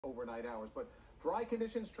overnight hours. But dry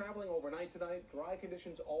conditions traveling overnight tonight, dry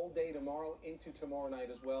conditions all day tomorrow into tomorrow night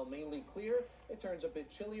as well. Mainly clear. It turns a bit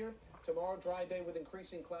chillier. Tomorrow, dry day with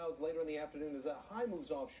increasing clouds later in the afternoon as that high moves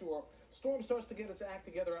offshore. Storm starts to get its act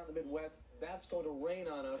together out in the Midwest. That's going to rain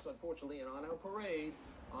on us, unfortunately, and on our parade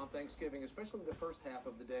on Thanksgiving, especially the first half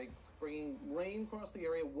of the day, bringing rain across the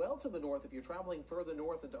area well to the north. If you're traveling further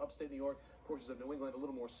north into upstate New York, portions of New England, a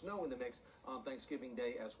little more snow in the mix on Thanksgiving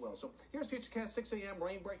Day as well. So here's Futurecast 6 a.m.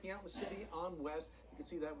 Rain breaking out in the city on west. You can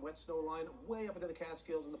see that wet snow line way up into the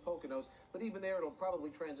Catskills and the Poconos. But even there, it'll probably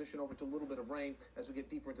transition over to a little bit of rain as we get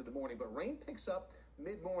deeper into the morning. But rain picks up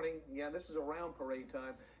mid-morning. Yeah, this is around parade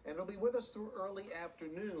time. And it'll be with us through early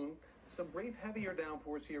afternoon. Some brief heavier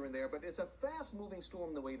downpours here and there. But it's a fast-moving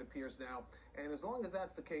storm the way it appears now. And as long as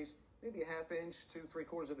that's the case, maybe a half inch to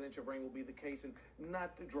 3/4 of an inch of rain will be the case, and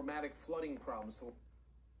not dramatic flooding problems.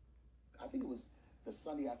 I think it was the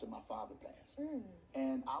Sunday after my father passed.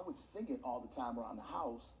 And I would sing it all the time around the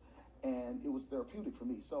house, and it was therapeutic for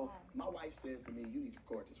me. So my wife says to me, you need to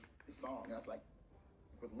record this song. And I was like,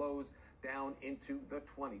 with lows down into the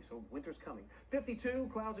 20s. So winter's coming. 52,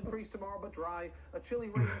 clouds increase tomorrow, but dry. A chilly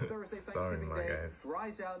rain Thursday, Thanksgiving Day.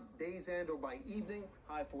 Dries out day's end or by evening.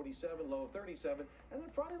 High 47, low 37. And then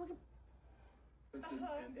Friday looking...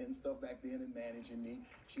 And stuff back then, and managing me.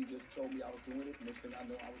 She just told me I was doing it. Next thing I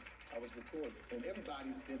know, I was recording. And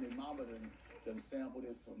everybody and their mama done sampled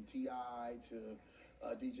it, from T.I. to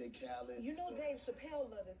DJ Khaled. You know Dave Chappelle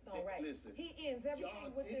loved this song, right? Listen, he ends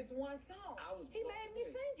everything with this one song. He made me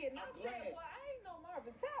sing it, and I said, well, I ain't no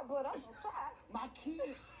Marvin Sapp, but I'm gonna try.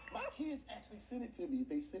 My kids actually sent it to me.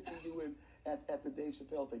 They sent me you in at the Dave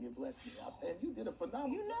Chappelle thing. It blessed me. And you did a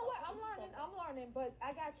phenomenal You know what? I'm learning, but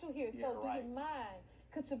I got you here. Yeah, so right. do you mind?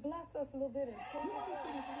 Could you bless us a little bit and sing?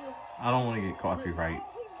 I don't want to get copyright.